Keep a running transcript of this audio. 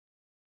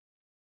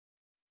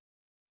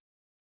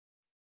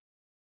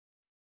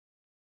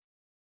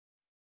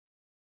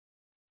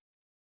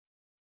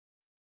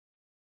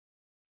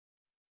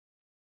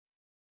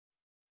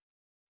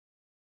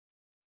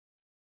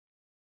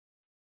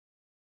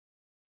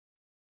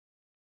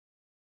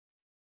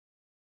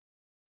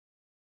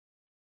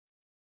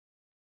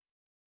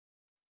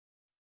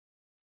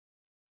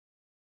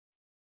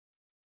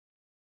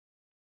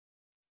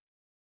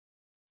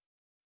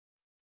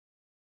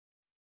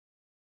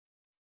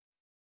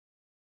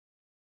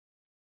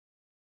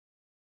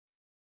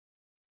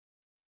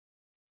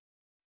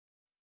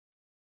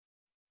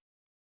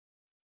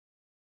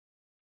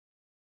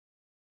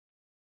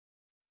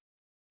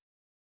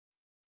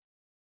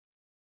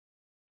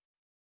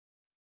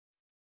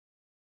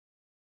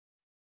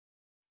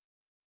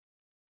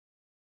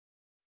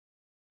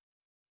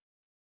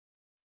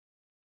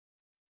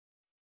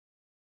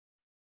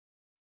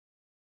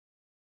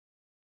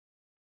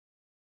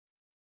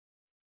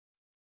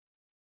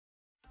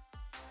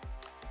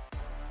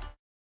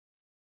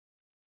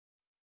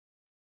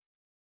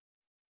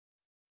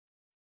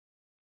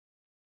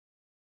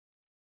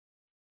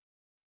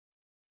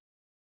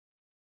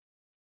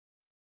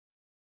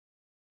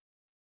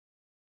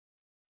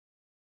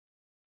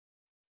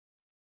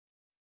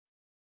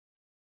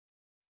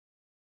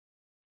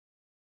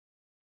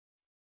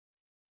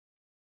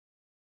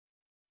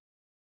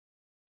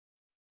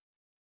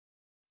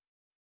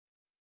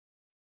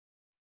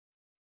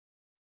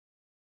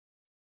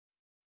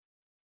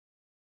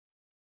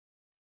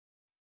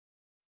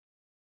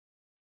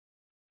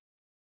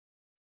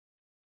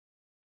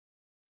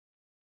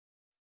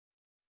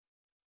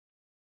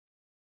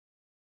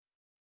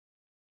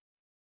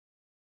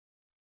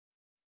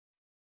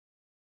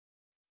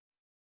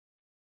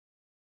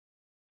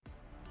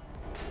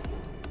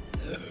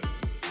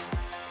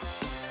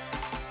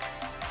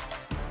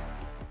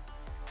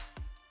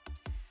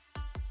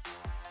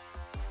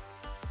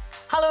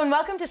Hello and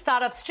welcome to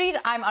Startup Street.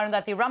 I'm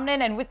Arundhati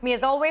Ramnan and with me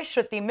as always,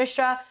 Shruti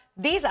Mishra.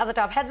 These are the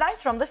top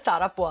headlines from the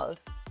startup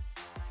world.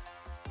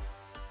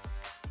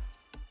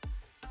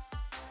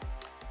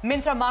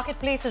 Myntra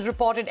Marketplace has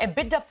reported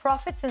EBITDA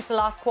profit since the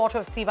last quarter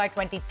of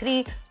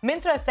CY23.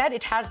 Myntra said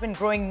it has been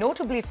growing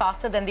notably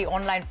faster than the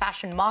online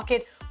fashion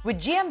market, with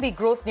GMV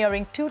growth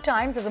nearing 2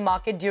 times of the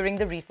market during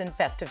the recent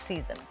festive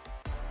season.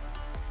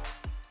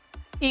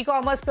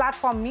 E-commerce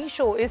platform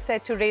Meesho is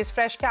set to raise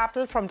fresh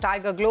capital from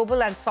Tiger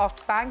Global and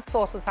SoftBank,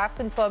 sources have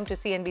confirmed to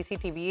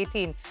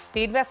CNBC-TV18.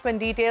 The investment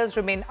details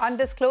remain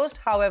undisclosed.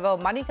 However,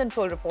 Money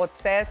Control report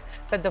says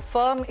that the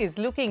firm is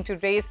looking to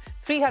raise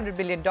 $300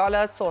 billion.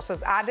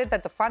 Sources added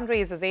that the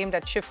fundraise is aimed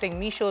at shifting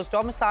Meesho's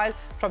domicile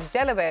from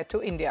Delaware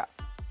to India.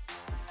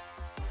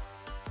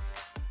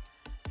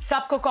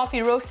 Subco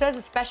Coffee Roasters,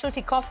 a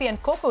specialty coffee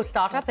and cocoa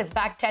startup, has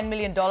bagged $10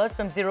 million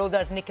from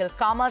Zerodha's Nikhil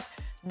Kamath.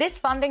 This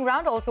funding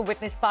round also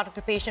witnessed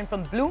participation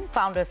from Bloom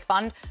Founders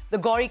Fund, the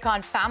Gauri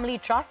Khan Family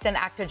Trust and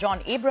actor John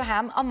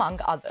Abraham, among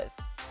others.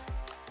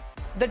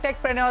 The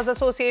Techpreneurs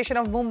Association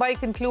of Mumbai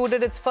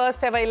concluded its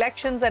first ever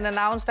elections and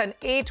announced an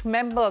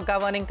 8-member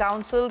governing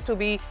council to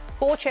be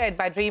co-chaired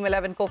by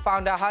Dream11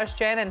 co-founder Harsh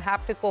Jain and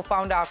Haptik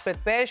co-founder Akrit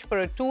Vaish for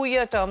a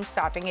 2-year term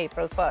starting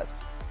April 1st.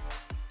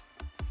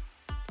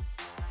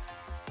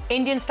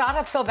 Indian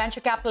startups saw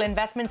venture capital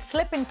investments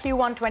slip in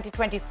Q1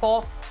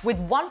 2024 with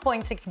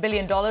 $1.6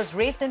 billion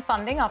raised in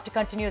funding after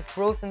continuous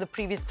growth in the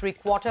previous 3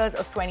 quarters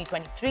of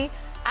 2023,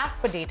 as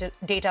per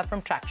data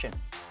from Traction.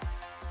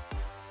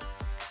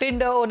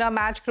 Tinder owner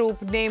Match Group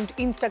named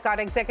Instacart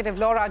executive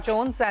Laura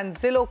Jones and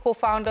Zillow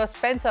co-founder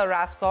Spencer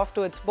Rascoff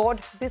to its board.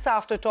 This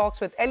after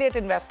talks with Elliott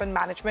Investment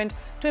Management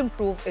to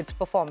improve its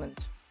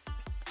performance.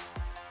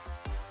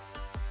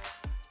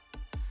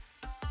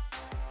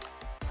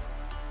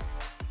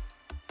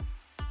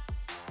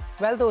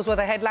 Well, those were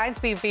the headlines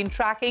we've been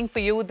tracking for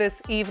you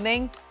this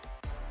evening.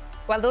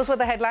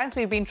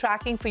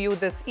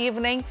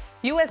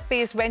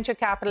 US-based venture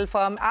capital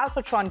firm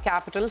Alphatron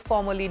Capital,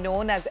 formerly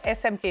known as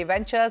SMK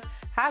Ventures,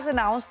 has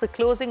announced the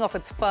closing of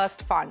its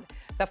first fund.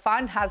 The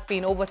fund has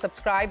been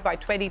oversubscribed by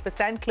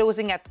 20%,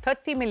 closing at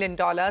 $30 million,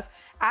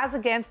 as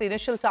against the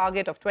initial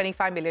target of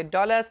 $25 million.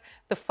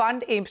 The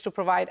fund aims to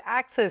provide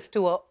access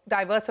to a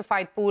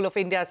diversified pool of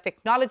India's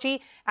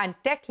technology and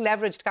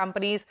tech-leveraged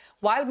companies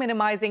while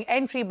minimizing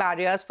entry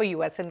barriers for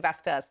US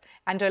investors.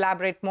 And to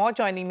elaborate more,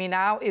 joining me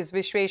now is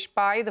Vishwesh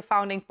Pai, the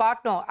founding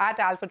partner at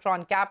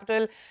Alphatron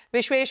Capital.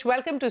 Vishwesh,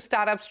 welcome to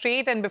Startup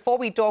Street. And before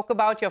we talk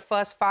about your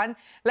first fund,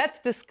 let's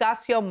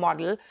discuss your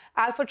model.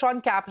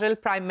 Alphatron Capital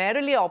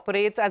primarily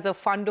operates as a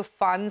fund of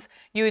funds.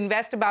 You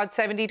invest about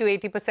 70 to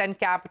 80%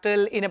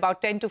 capital in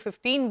about 10 to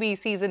 15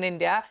 VCs in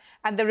India,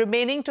 and the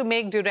remaining to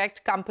make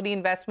direct company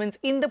investments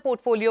in the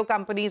portfolio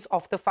companies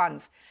of the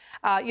funds.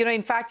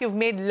 In fact, you've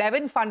made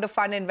 11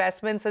 fund-of-fund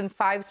investments and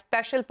 5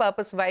 special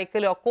purpose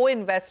vehicle or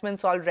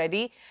co-investments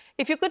already.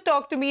 If you could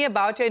talk to me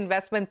about your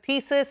investment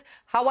thesis,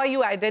 how are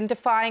you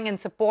identifying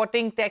and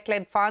supporting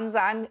tech-led funds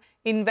and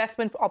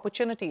investment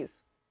opportunities?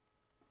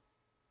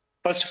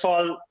 First of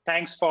all,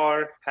 thanks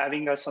for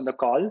having us on the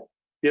call.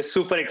 We are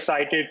super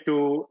excited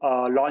to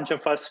launch our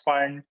first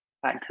fund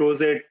and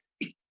close it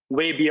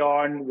way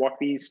beyond what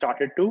we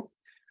started to.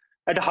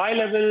 At a high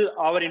level,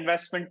 our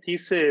investment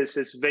thesis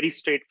is very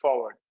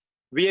straightforward.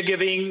 We are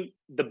giving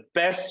the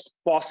best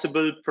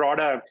possible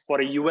product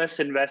for a US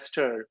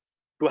investor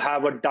to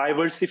have a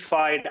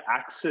diversified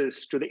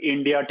access to the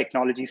India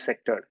technology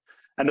sector.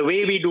 And the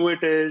way we do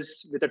it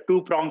is with a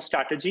 2-pronged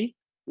strategy.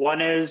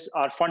 One is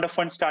our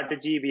fund-of-fund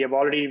strategy. We have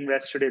already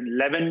invested in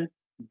 11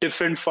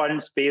 different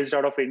funds based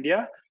out of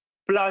India.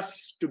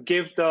 Plus, to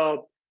give the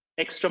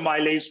extra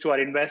mileage to our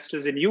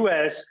investors in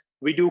US,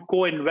 we do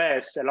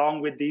co-invest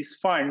along with these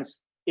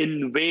funds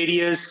in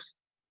various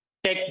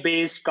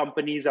tech-based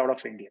companies out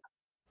of India.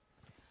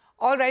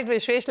 All right,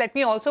 Vishwesh, let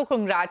me also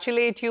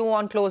congratulate you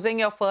on closing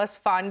your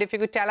first fund. If you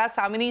could tell us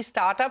how many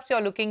startups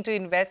you're looking to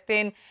invest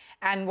in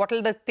and what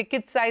will the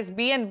ticket size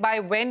be and by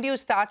when do you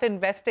start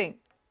investing?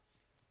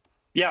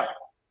 Yeah,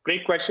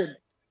 great question.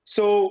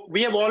 So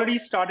we have already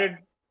started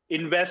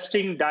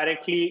investing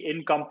directly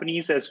in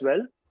companies as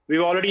well. We've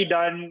already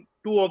done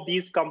 2 of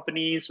these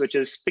companies, which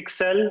is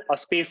Pixel, a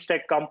space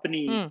tech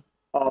company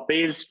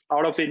based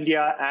out of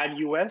India and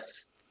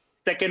US.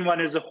 Second one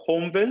is a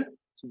Homeville,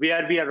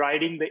 where we are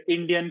riding the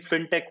Indian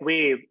fintech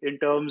wave in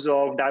terms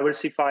of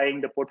diversifying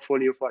the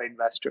portfolio for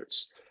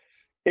investors.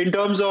 In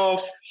terms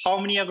of how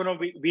many are going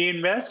to we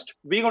invest,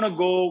 we're going to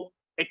go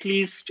at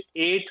least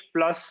 8+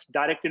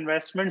 direct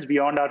investments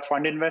beyond our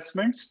fund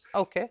investments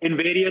in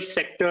various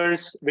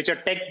sectors which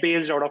are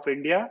tech-based out of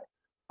India.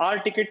 Our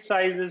ticket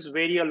sizes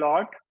vary a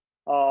lot.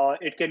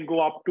 It can go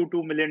up to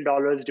 $2 million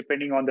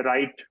depending on the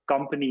right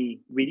company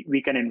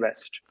we can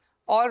invest.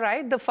 All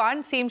right. The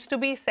fund seems to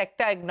be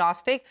sector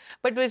agnostic.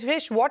 But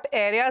Vishwesh, what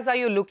areas are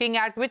you looking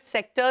at? Which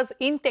sectors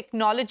in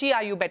technology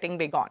are you betting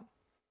big on?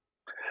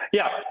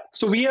 Yeah,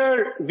 so we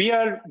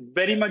are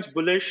very much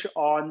bullish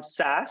on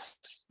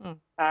SaaS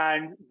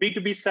and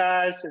B2B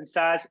SaaS and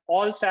SaaS.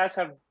 All SaaS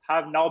have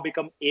have now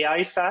become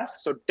AI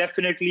SaaS. So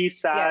definitely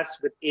SaaS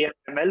with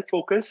AI/ML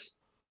focus.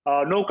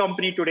 No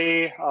company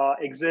today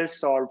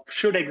exists or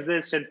should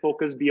exist and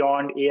focus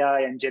beyond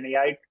AI and Gen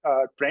AI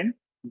trend.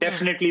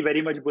 Definitely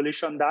very much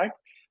bullish on that.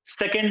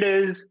 Second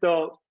is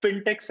the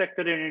fintech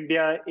sector in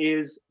India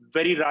is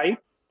very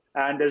ripe.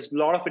 And there's a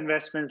lot of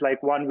investments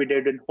like one we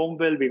did in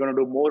Homeville. We're going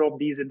to do more of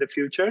these in the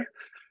future.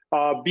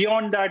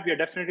 Beyond that, we are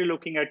definitely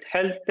looking at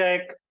health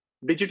tech,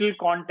 digital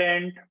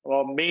content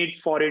made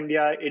for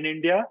India in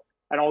India,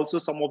 and also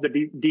some of the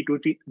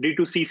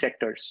D2C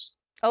sectors.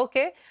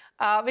 Okay.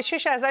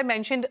 Vishesh, as I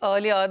mentioned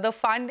earlier, the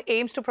fund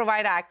aims to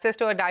provide access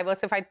to a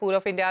diversified pool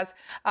of India's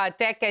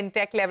tech and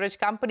tech leverage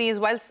companies,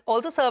 while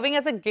also serving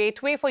as a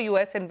gateway for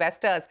US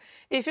investors.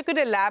 If you could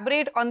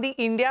elaborate on the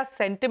India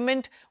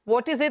sentiment,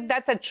 what is it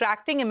that's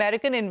attracting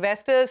American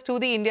investors to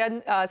the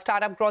Indian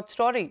startup growth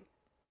story?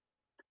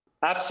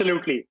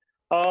 Absolutely.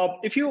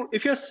 If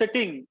you're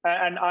sitting,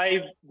 and I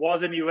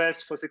was in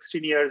US for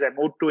 16 years, I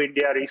moved to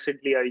India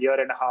recently, a year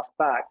and a half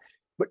back.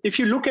 But if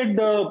you look at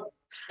the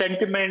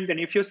sentiment, and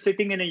if you're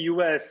sitting in a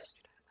US,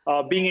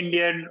 being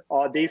Indian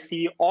or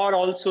Desi, or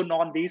also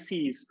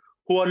non-Desis,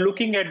 who are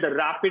looking at the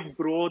rapid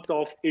growth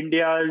of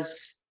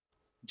India's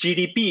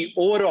GDP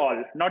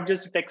overall, not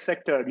just the tech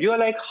sector, you're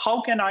like,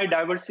 how can I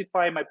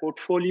diversify my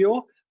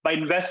portfolio by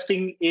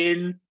investing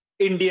in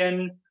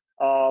Indian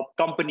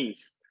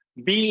companies,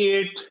 be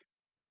it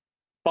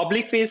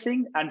public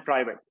facing and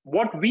private?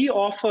 What we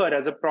offer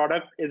as a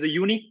product is a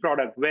unique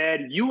product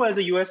where you as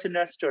a US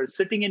investor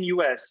sitting in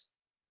US,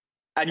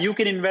 and you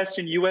can invest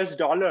in US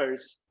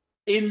dollars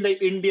in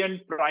the Indian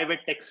private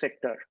tech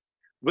sector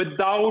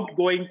without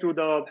going through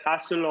the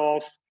hassle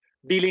of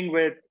dealing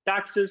with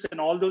taxes and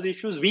all those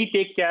issues. We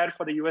take care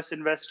for the US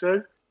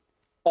investor,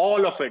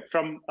 all of it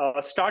from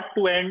start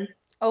to end.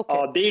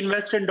 Okay. They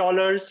invest in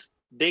dollars,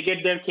 they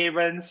get their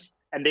K1s,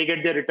 and they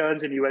get their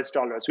returns in US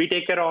dollars. We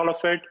take care of all of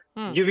it,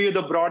 give you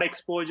the broad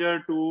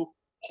exposure to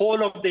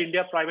whole of the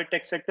India private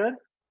tech sector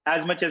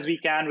as much as we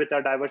can with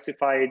our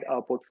diversified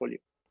portfolio.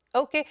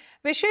 Okay.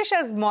 Vishesh,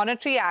 as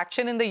monetary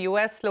action in the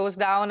US slows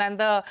down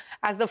and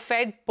as the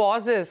Fed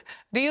pauses,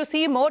 do you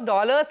see more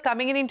dollars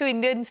coming into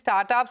Indian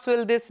startups?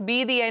 Will this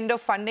be the end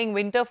of funding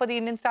winter for the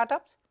Indian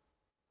startups?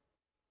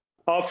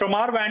 From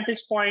our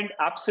vantage point,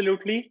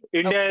 absolutely.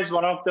 India is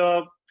one of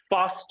the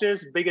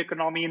fastest big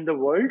economy in the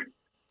world.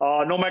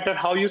 No matter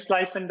how you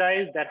slice and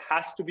dice, there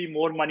has to be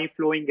more money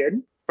flowing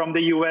in from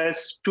the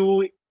US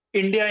to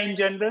India in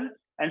general,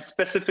 and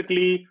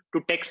specifically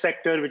to tech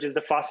sector, which is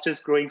the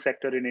fastest growing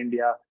sector in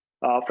India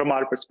from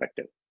our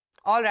perspective.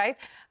 All right.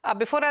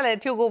 Before I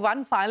let you go,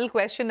 one final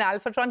question.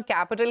 Alphatron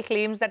Capital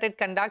claims that it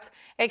conducts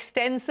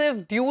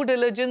extensive due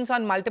diligence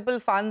on multiple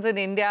funds in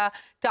India,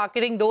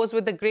 targeting those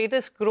with the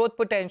greatest growth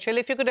potential.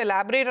 If you could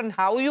elaborate on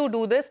how you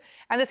do this.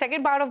 And the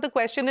second part of the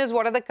question is,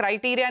 what are the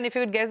criteria? And if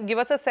you could give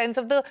us a sense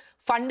of the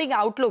funding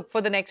outlook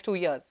for the next 2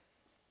 years.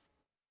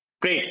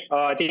 Great.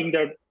 I think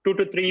there are 2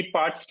 to 3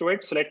 parts to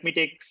it. So let me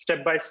take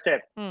step by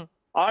step.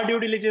 Our due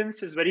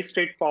diligence is very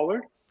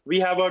straightforward. We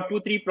have a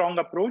 2-3-prong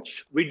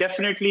approach. We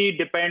definitely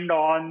depend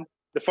on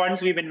the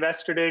funds we've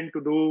invested in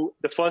to do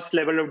the first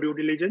level of due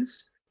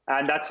diligence,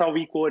 and that's how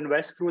we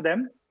co-invest through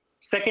them.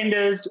 Second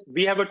is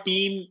we have a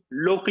team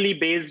locally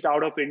based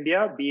out of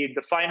India, be it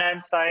the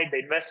finance side, the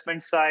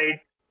investment side,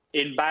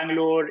 in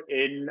Bangalore,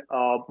 in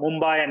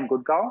Mumbai and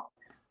Gurgaon.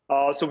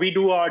 So we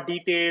do our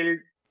detailed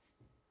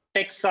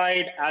tech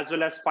side as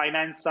well as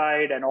finance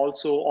side and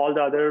also all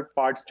the other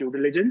parts due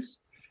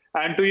diligence.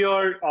 And to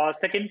your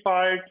second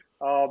part,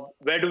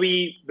 where do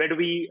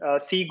we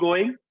see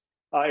going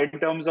in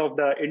terms of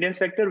the Indian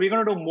sector? We're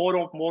going to do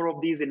more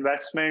of these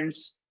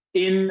investments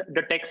in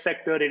the tech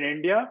sector in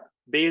India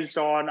based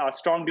on our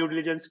strong due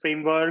diligence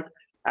framework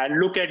and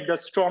look at the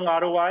strong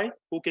ROI,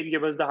 who can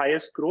give us the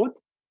highest growth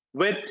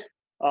with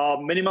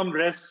minimum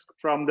risk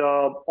from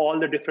all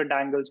the different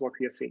angles what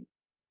we are seeing.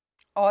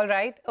 All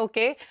right.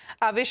 Okay.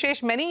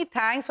 Vishesh, many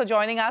thanks for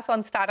joining us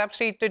on Startup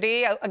Street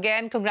today.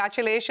 Again,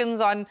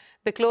 congratulations on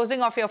the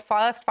closing of your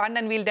first fund,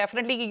 and we'll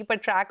definitely keep a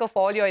track of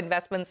all your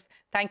investments.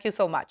 Thank you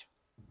so much.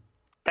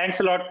 Thanks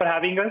a lot for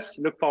having us.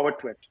 Look forward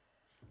to it.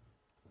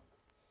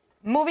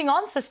 Moving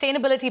on,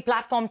 sustainability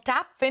platform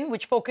Tapfin,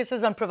 which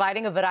focuses on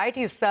providing a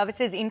variety of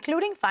services,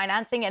 including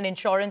financing and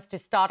insurance to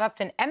startups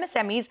and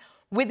MSMEs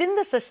within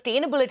the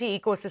sustainability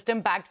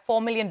ecosystem, bagged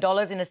 $4 million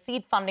in a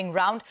seed funding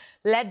round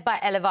led by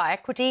Elevar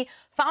Equity.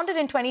 Founded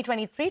in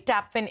 2023,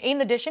 Tapfin,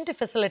 in addition to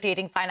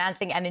facilitating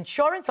financing and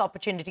insurance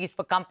opportunities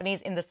for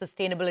companies in the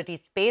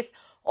sustainability space,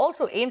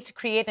 also aims to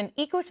create an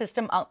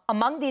ecosystem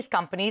among these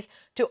companies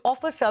to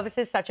offer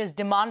services such as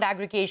demand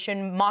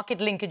aggregation, market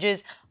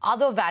linkages,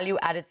 other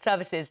value-added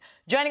services.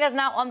 Joining us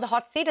now on the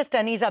hot seat is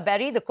Taneeza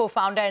Berry, the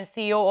co-founder and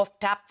CEO of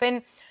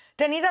Tapfin.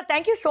 Taneeza,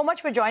 thank you so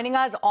much for joining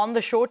us on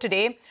the show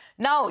today.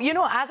 Now, you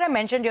know, as I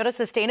mentioned, you're a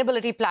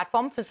sustainability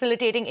platform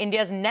facilitating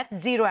India's net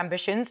zero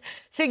ambitions.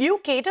 So you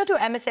cater to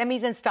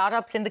MSMEs and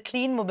startups in the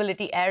clean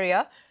mobility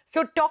area.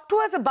 So talk to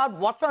us about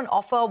what's on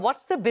offer.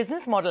 What's the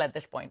business model at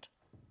this point?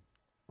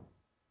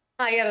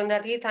 Hi,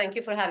 Arundhati. Thank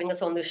you for having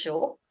us on the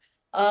show.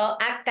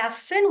 At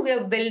Tapfin, we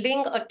are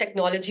building a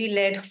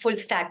technology-led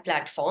full-stack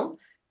platform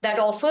that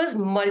offers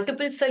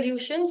multiple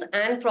solutions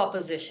and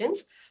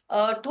propositions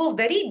to a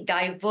very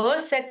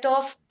diverse set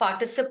of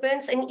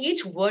participants in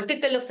each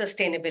vertical of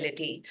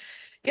sustainability.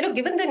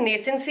 Given the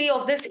nascency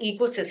of this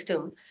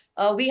ecosystem,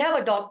 we have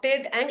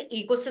adopted an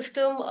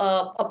ecosystem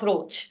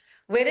approach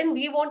wherein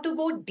we want to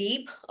go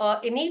deep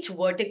in each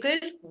vertical,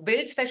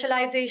 build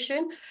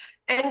specialization,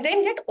 and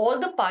then get all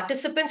the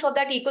participants of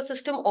that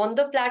ecosystem on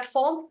the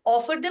platform,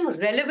 offer them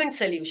relevant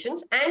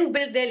solutions, and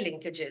build their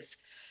linkages.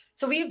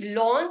 So we've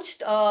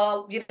launched,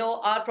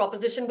 our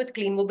proposition with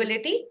clean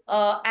mobility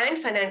and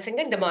financing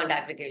and demand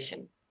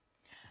aggregation.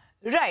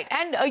 Right.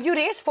 And you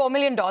raised $4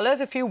 million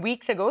a few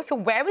weeks ago. So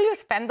where will you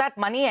spend that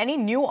money? Any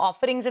new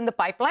offerings in the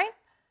pipeline?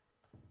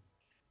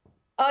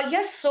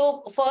 Yes.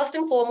 So first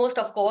and foremost,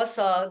 of course,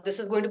 this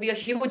is going to be a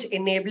huge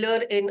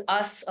enabler in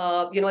us,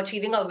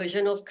 achieving our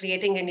vision of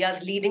creating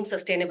India's leading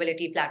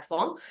sustainability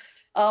platform.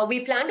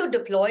 We plan to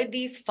deploy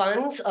these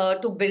funds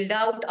to build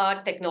out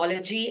our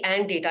technology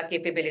and data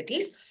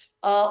capabilities.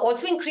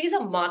 Also increase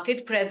our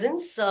market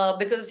presence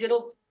because,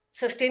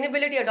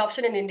 sustainability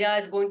adoption in India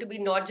is going to be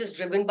not just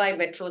driven by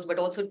metros, but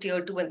also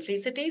tier 2 and 3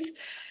 cities,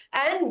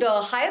 and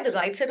hire the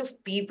right set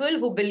of people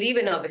who believe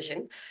in our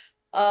vision.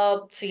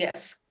 So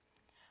yes.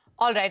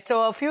 All right.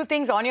 So a few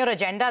things on your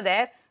agenda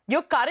there.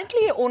 You're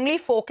currently only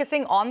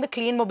focusing on the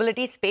clean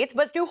mobility space,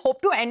 but you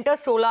hope to enter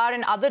solar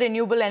and other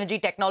renewable energy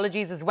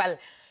technologies as well.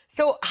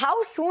 So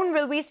how soon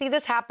will we see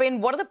this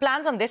happen? What are the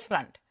plans on this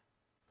front?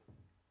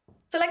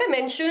 So like I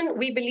mentioned,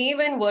 we believe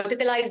in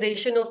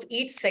verticalization of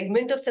each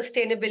segment of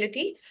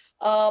sustainability.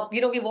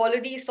 We've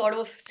already sort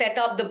of set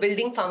up the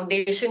building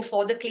foundation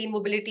for the clean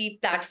mobility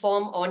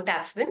platform on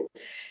Tapfin.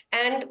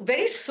 And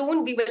very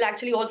soon, we will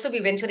actually also be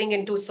venturing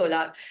into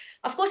solar.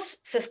 Of course,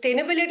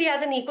 sustainability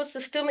as an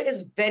ecosystem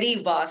is very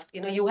vast.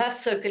 You have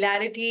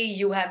circularity,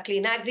 you have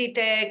clean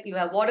agri-tech, you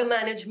have water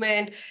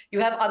management, you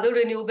have other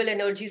renewable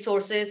energy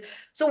sources.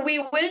 So we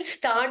will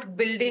start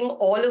building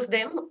all of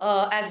them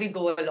as we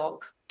go along.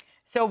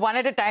 So one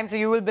at a time, so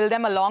you will build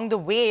them along the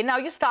way. Now,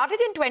 you started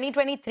in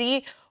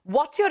 2023.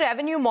 What's your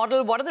revenue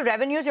model? What are the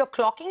revenues you're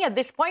clocking at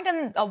this point?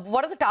 And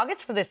what are the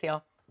targets for this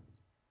year?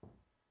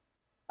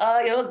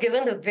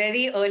 Given the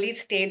very early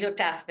stage of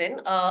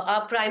Tapfin,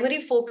 our primary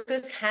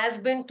focus has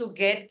been to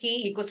get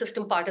key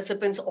ecosystem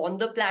participants on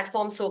the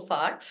platform so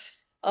far.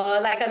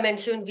 Like I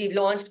mentioned, we've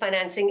launched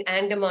financing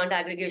and demand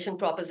aggregation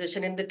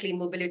proposition in the clean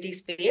mobility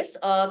space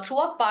through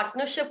our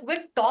partnership with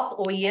top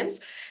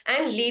OEMs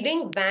and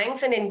leading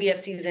banks and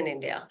NBFCs in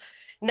India.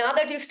 Now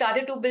that we've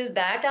started to build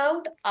that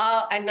out,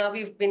 and now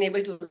we've been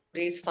able to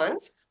raise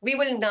funds, we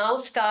will now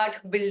start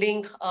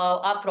building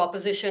our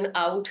proposition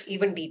out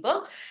even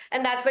deeper.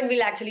 And that's when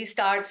we'll actually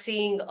start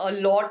seeing a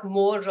lot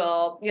more,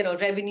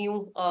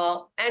 revenue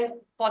and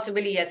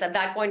possibly, yes, at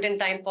that point in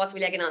time,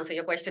 possibly I can answer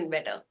your question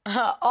better.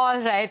 All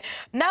right.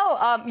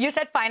 Now, you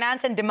said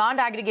finance and demand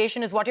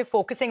aggregation is what you're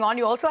focusing on.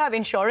 You also have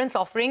insurance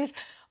offerings.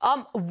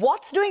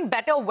 What's doing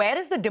better? Where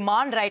is the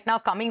demand right now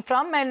coming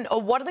from? And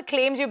what are the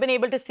claims you've been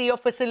able to see or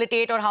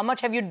facilitate, or how much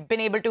have you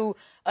been able to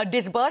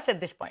disburse at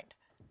this point?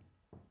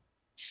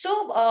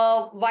 So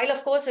while,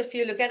 of course, if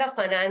you look at our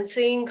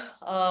financing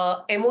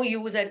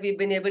MOUs that we've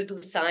been able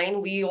to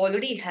sign, we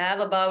already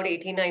have about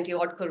 80-90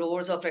 odd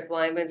crores of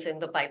requirements in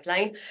the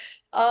pipeline.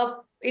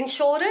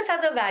 Insurance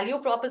as a value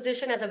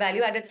proposition, as a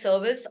value-added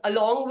service,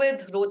 along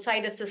with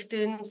roadside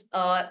assistance,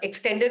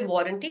 extended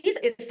warranties,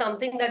 is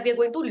something that we are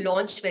going to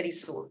launch very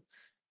soon.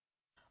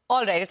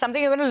 All right. It's something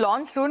you're going to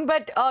launch soon.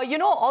 But,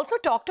 also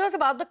talk to us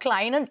about the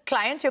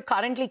clients you're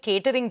currently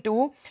catering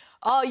to.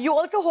 You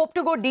also hope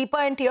to go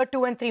deeper in tier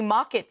 2 and 3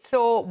 markets.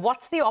 So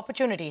what's the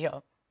opportunity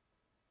here?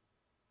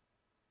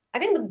 I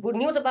think the good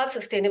news about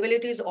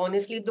sustainability is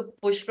honestly the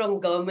push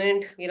from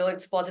government,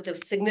 it's positive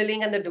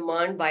signaling and the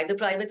demand by the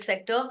private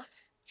sector.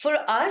 For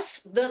us,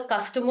 the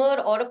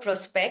customer or a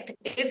prospect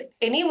is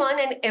anyone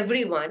and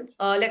everyone.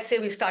 Let's say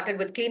we started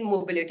with clean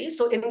mobility.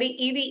 So in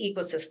the EV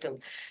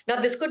ecosystem. Now,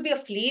 this could be a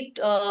fleet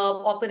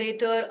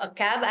operator, a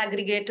cab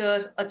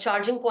aggregator, a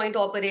charging point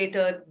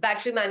operator,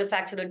 battery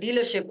manufacturer,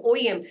 dealership,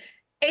 OEM,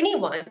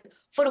 anyone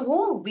for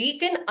whom we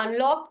can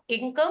unlock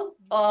income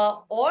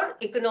or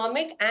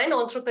economic and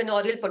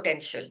entrepreneurial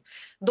potential.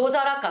 Those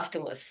are our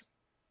customers.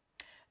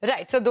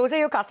 Right. So those are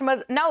your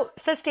customers. Now,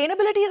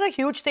 sustainability is a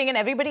huge thing and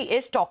everybody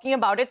is talking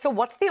about it. So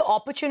what's the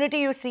opportunity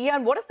you see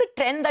and what is the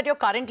trend that you're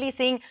currently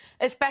seeing,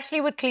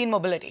 especially with clean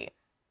mobility?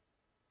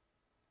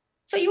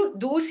 So you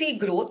do see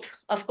growth.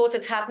 Of course,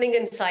 it's happening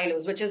in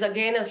silos, which is,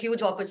 again, a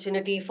huge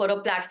opportunity for a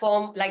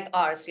platform like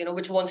ours,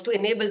 which wants to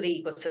enable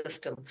the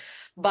ecosystem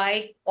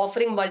by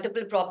offering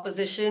multiple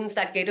propositions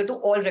that cater to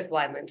all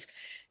requirements.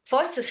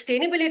 For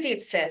sustainability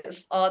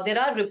itself, there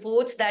are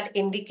reports that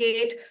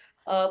indicate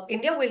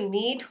India will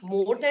need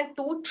more than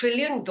 $2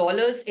 trillion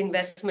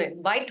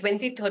investment by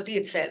 2030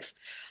 itself.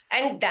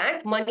 And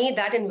that money,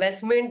 that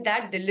investment,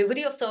 that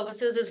delivery of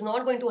services is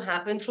not going to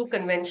happen through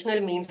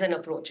conventional means and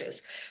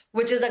approaches,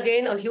 which is,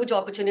 again, a huge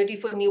opportunity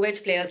for new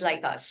age players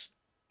like us.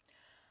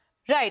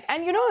 Right.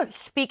 And,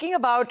 speaking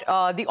about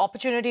the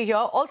opportunity here,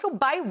 also,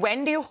 by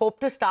when do you hope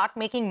to start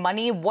making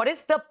money? What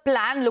is the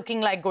plan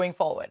looking like going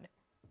forward?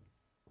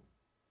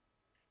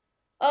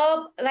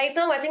 Right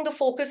now, I think the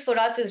focus for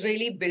us is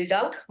really build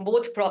out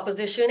both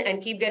proposition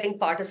and keep getting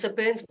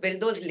participants,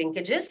 build those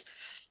linkages.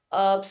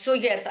 So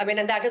yes, I mean,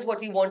 and that is what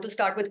we want to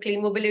start with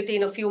clean mobility.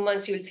 In a few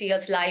months, you'll see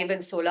us live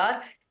in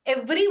solar.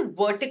 Every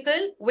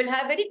vertical will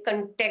have very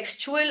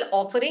contextual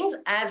offerings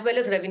as well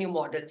as revenue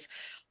models.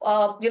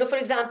 For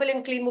example,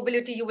 in clean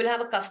mobility, you will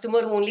have a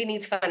customer who only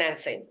needs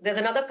financing. There's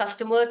another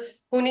customer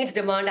who needs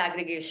demand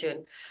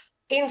aggregation.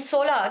 In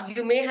solar,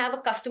 you may have a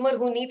customer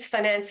who needs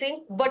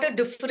financing, but a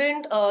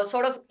different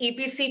sort of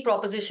EPC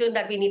proposition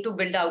that we need to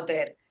build out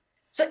there.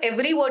 So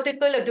every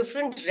vertical, a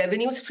different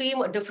revenue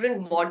stream, a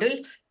different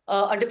model,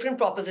 a different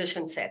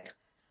proposition set.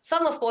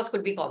 Some, of course,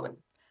 could be common.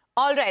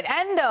 All right.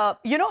 And,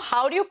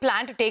 how do you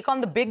plan to take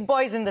on the big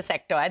boys in the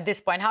sector at this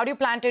point? How do you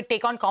plan to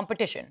take on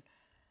competition?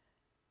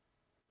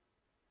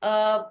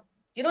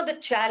 The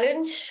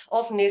challenge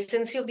of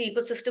nascency of the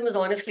ecosystem is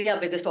honestly our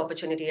biggest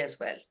opportunity as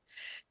well.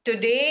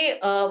 Today,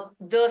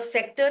 the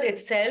sector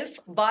itself,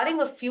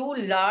 barring a few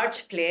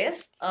large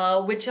players,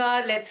 which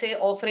are, let's say,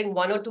 offering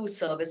one or two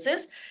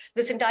services,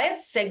 this entire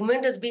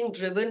segment is being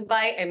driven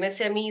by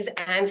MSMEs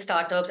and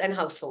startups and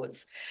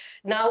households.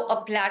 Now,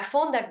 a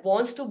platform that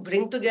wants to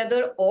bring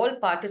together all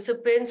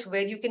participants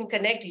where you can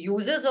connect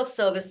users of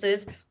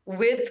services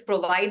with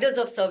providers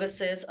of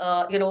services,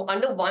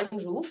 under one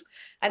roof.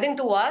 I think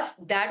to us,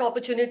 that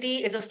opportunity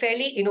is a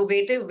fairly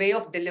innovative way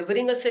of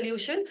delivering a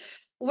solution,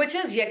 which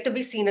is yet to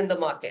be seen in the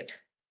market.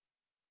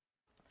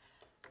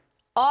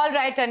 All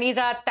right,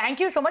 Aniza, thank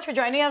you so much for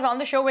joining us on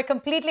the show. We're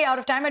completely out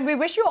of time, and we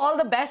wish you all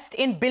the best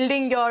in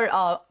building your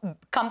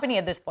company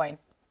at this point.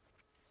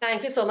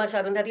 Thank you so much,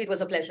 Arundhati. It was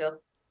a pleasure.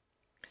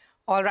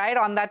 All right,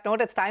 on that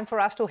note, it's time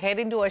for us to head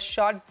into a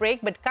short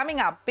break. But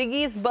coming up,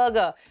 Biggies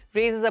Burger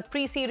raises a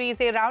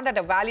pre-series A round at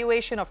a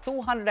valuation of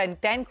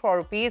 210 crore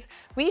rupees.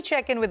 We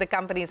check in with the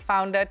company's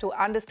founder to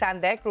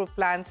understand their growth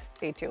plans.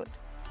 Stay tuned.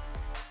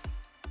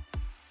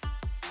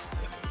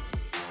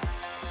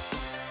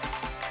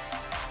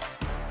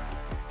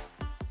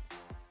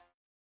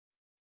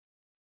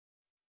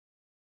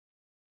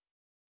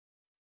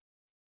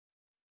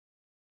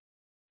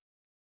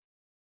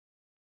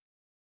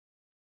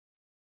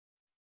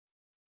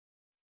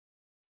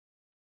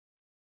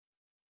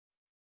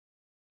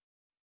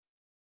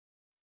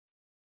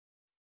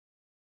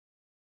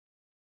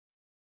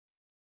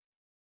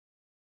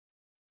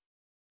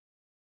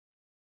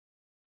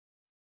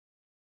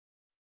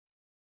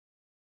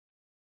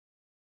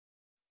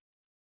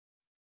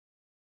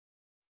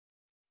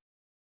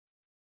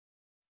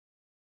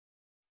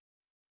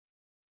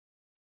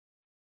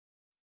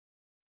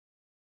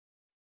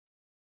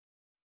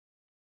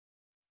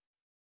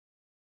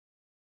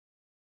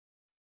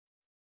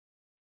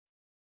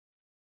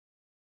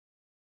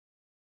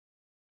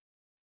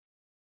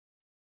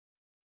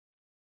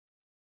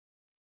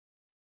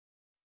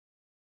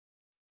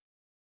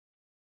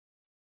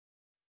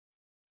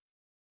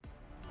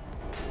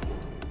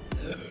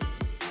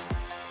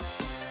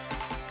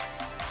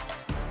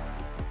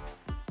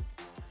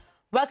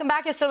 Welcome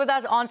back. You're still with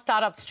us on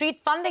Startup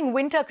Street. Funding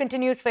winter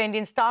continues for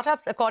Indian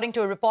startups. According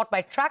to a report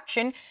by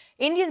Traction,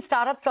 Indian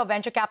startups saw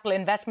venture capital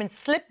investments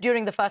slip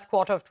during the first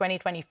quarter of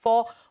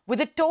 2024,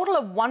 with a total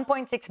of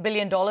 $1.6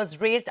 billion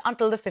raised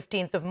until the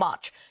 15th of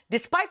March.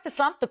 Despite the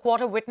slump, the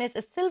quarter witnessed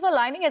a silver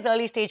lining as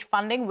early-stage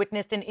funding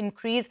witnessed an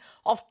increase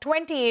of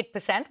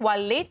 28%,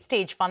 while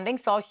late-stage funding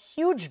saw a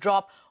huge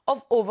drop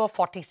of over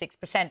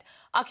 46%.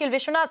 Akhil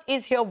Vishwanath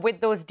is here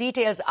with those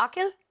details.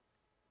 Akhil?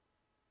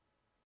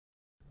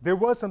 There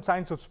were some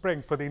signs of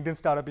spring for the Indian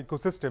startup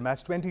ecosystem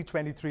as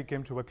 2023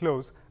 came to a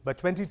close, but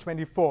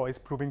 2024 is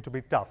proving to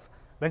be tough.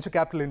 Venture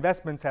capital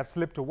investments have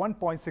slipped to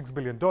 $1.6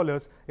 billion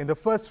in the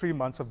first 3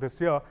 months of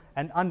this year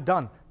and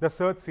undone the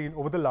surge seen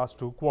over the last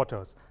 2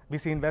 quarters.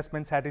 VC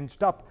investments had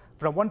inched up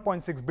from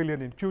 $1.6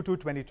 billion in Q2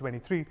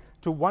 2023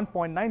 to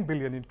 $1.9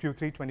 billion in Q3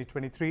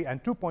 2023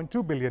 and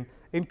 $2.2 billion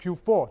in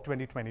Q4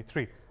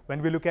 2023.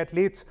 When we look at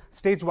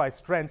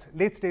late-stage-wise trends,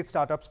 late-stage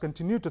startups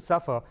continue to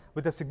suffer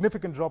with a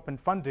significant drop in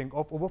funding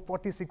of over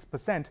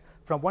 46%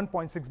 from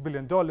 $1.6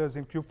 billion in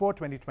Q4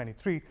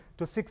 2023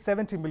 to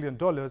 $670 million in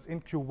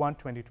Q1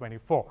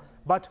 2024.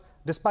 But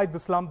despite the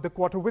slump, the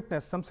quarter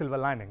witnessed some silver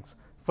linings.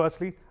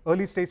 Firstly,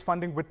 early-stage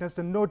funding witnessed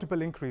a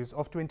notable increase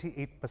of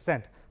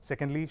 28%.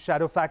 Secondly,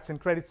 Shadowfax and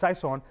Credit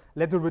Sison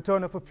led the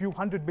return of a few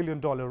 $100 million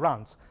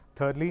rounds.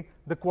 Thirdly,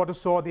 the quarter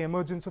saw the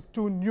emergence of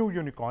 2 new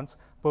unicorns,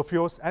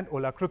 Perfios and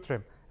Ola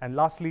Krutrim. And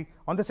lastly,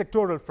 on the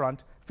sectoral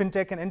front,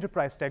 fintech and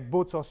enterprise tech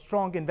both saw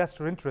strong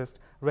investor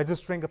interest,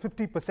 registering a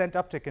 50%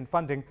 uptick in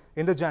funding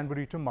in the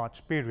January to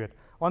March period.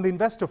 On the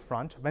investor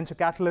front, venture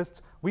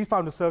capitalists We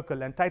Found a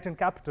Circle and Titan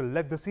Capital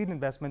led the seed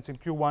investments in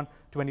Q1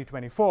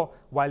 2024,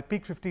 while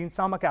Peak 15,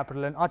 Sama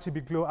Capital and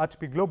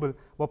RTP Global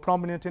were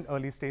prominent in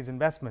early-stage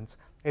investments.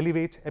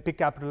 Elevate, Epic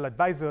Capital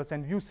Advisors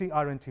and UC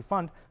R&T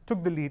Fund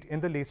took the lead in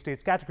the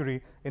late-stage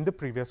category in the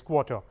previous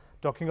quarter.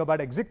 Talking about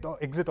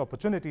exit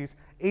opportunities,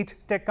 8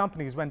 tech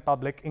companies went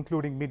public,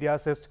 including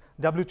MediaAssist,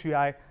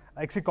 WTI,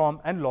 Exicom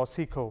and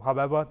LawSeco.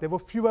 However, there were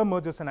fewer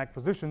mergers and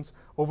acquisitions.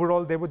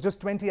 Overall, there were just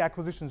 20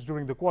 acquisitions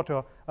during the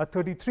quarter, a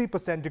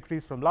 33%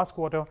 decrease from last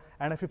quarter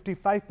and a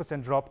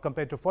 55% drop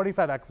compared to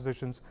 45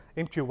 acquisitions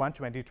in Q1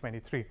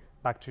 2023.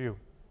 Back to you.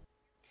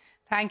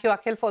 Thank you,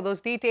 Akhil, for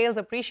those details.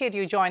 Appreciate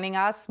you joining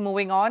us.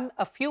 Moving on,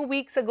 a few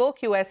weeks ago,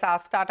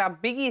 QSR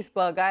startup Biggies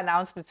Burger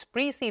announced its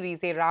pre-Series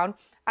A round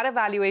at a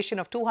valuation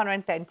of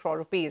 210 crore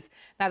rupees.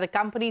 Now, the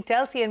company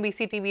tells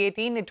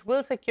CNBC-TV18 it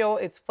will secure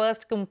its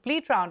first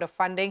complete round of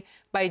funding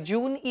by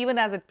June, even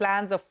as it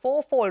plans a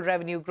 4-fold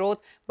revenue growth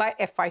by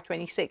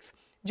FY26.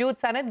 Jude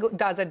Sanat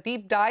does a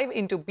deep dive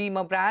into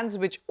Beamer Brands,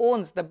 which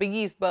owns the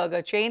Biggies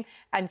Burger chain,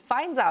 and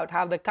finds out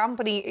how the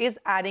company is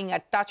adding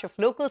a touch of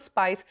local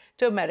spice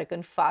to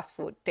American fast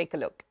food. Take a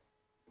look.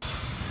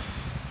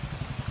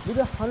 With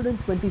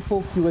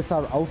 124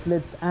 QSR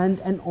outlets and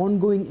an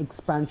ongoing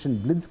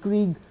expansion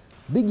blitzkrieg,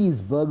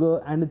 Biggies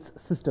Burger and its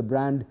sister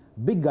brand,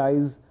 Big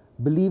Guys,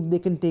 believe they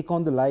can take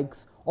on the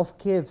likes of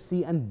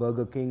KFC and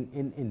Burger King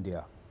in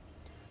India.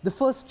 The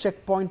first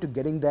checkpoint to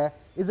getting there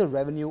is a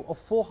revenue of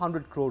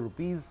 400 crore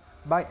rupees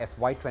by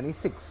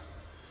FY26.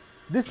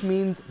 This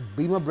means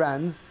Beamer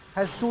Brands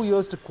has 2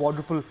 years to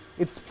quadruple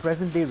its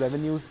present-day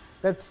revenues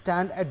that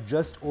stand at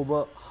just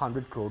over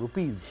 100 crore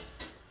rupees.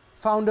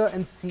 Founder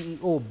and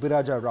CEO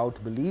Biraja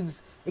Raut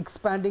believes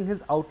expanding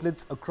his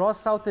outlets across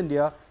South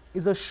India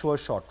is a sure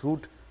shot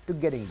route to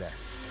getting there.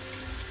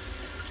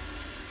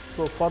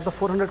 So for the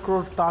 400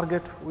 crore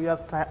target, we are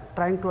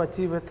trying to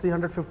achieve a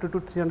 350 to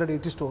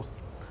 380 stores.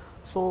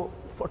 So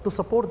to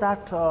support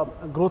that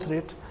growth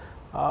rate,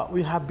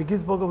 we have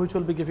Biggies Burger, which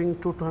will be giving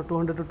 200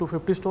 to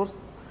 250 stores.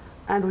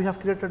 And we have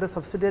created a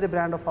subsidiary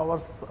brand of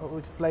ours,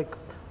 which is like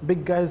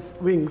Big Guys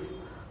Wings,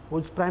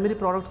 whose primary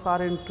products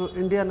are into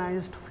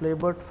Indianized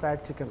flavored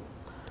fried chicken.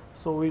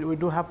 So we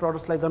do have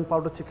products like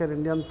gunpowder chicken,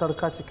 Indian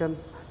tadka chicken.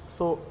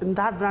 So in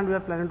that brand, we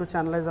are planning to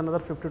channelize another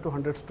 50 to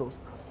 100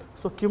 stores.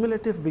 So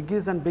cumulative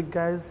Biggies and Big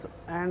Guys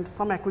and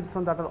some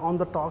acquisitions that are on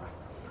the talks,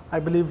 I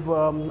believe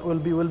will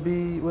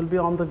be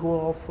on the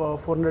go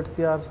of 400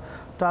 CR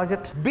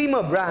target.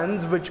 Beamer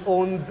Brands, which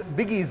owns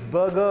Biggies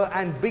Burger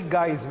and Big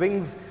Guys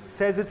Wings,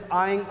 says it's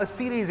eyeing a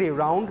Series A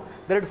round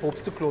that it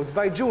hopes to close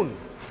by June.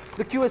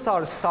 The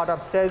QSR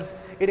startup says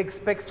it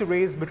expects to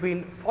raise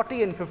between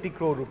 40 and 50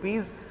 crore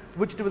rupees,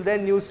 which it will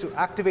then use to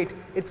activate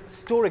its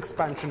store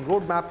expansion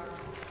roadmap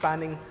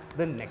spanning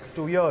the next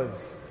 2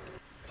 years.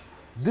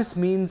 This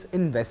means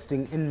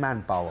investing in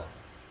manpower.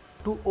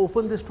 To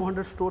open these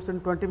 200 stores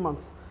in 20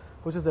 months,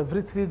 which is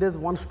every 3 days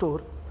 1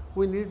 store,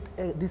 we need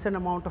a decent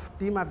amount of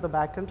team at the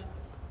back end.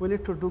 We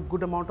need to do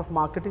good amount of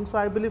marketing. So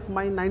I believe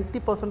my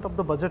 90% of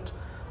the budget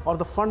or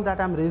the fund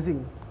that I'm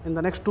raising in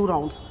the next 2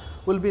 rounds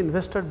will be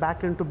invested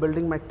back into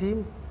building my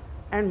team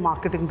and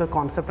marketing the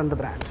concept and the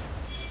brand.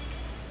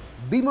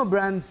 Beamer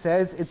Brands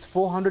says its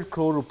 400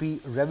 crore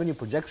rupee revenue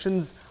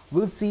projections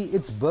will see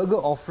its burger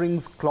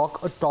offerings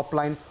clock a top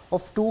line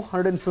of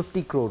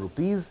 250 crore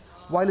rupees,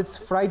 while its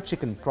fried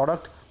chicken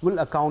product will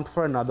account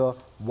for another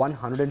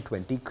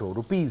 120 crore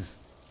rupees.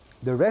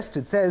 The rest,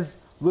 it says,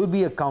 will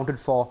be accounted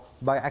for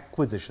by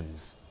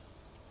acquisitions.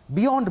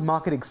 Beyond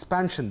market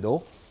expansion,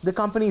 though, the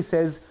company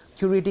says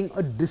curating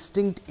a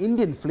distinct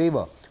Indian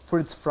flavor for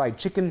its fried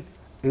chicken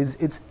is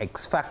its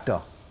X factor.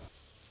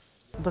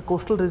 The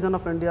coastal region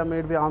of India,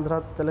 made by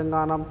Andhra,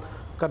 Telangana,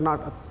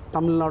 Karnataka,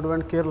 Tamil Nadu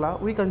and Kerala,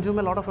 we consume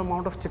a lot of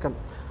amount of chicken.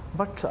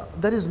 But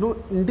there is no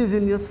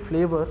indigenous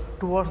flavor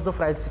towards the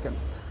fried chicken.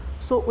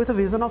 So with a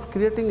vision of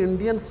creating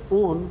Indians'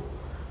 own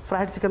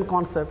fried chicken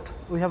concept,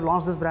 we have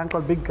launched this brand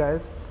called Big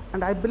Guys.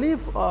 And I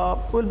believe we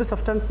will be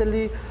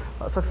substantially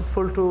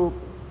successful to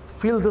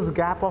fill this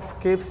gap of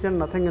KFC and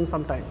nothing in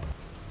some time.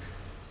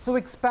 So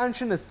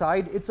expansion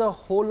aside, it's a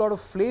whole lot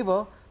of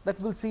flavor that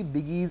will see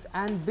Biggies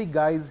and Big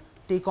Guys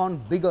take on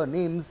bigger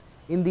names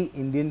in the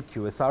Indian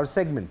QSR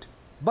segment.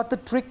 But the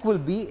trick will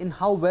be in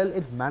how well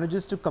it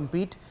manages to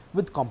compete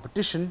with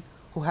competition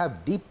who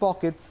have deep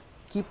pockets,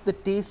 keep the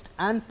taste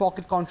and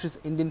pocket-conscious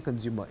Indian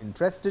consumer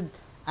interested,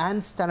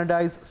 and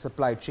standardize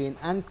supply chain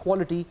and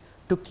quality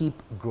to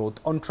keep growth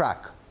on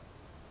track.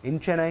 In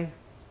Chennai,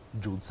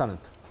 Jude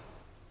Sanat.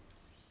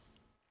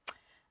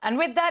 And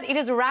with that, it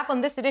is a wrap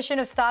on this edition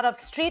of Startup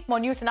Street. More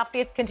news and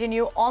updates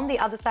continue on the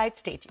other side.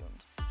 Stay tuned.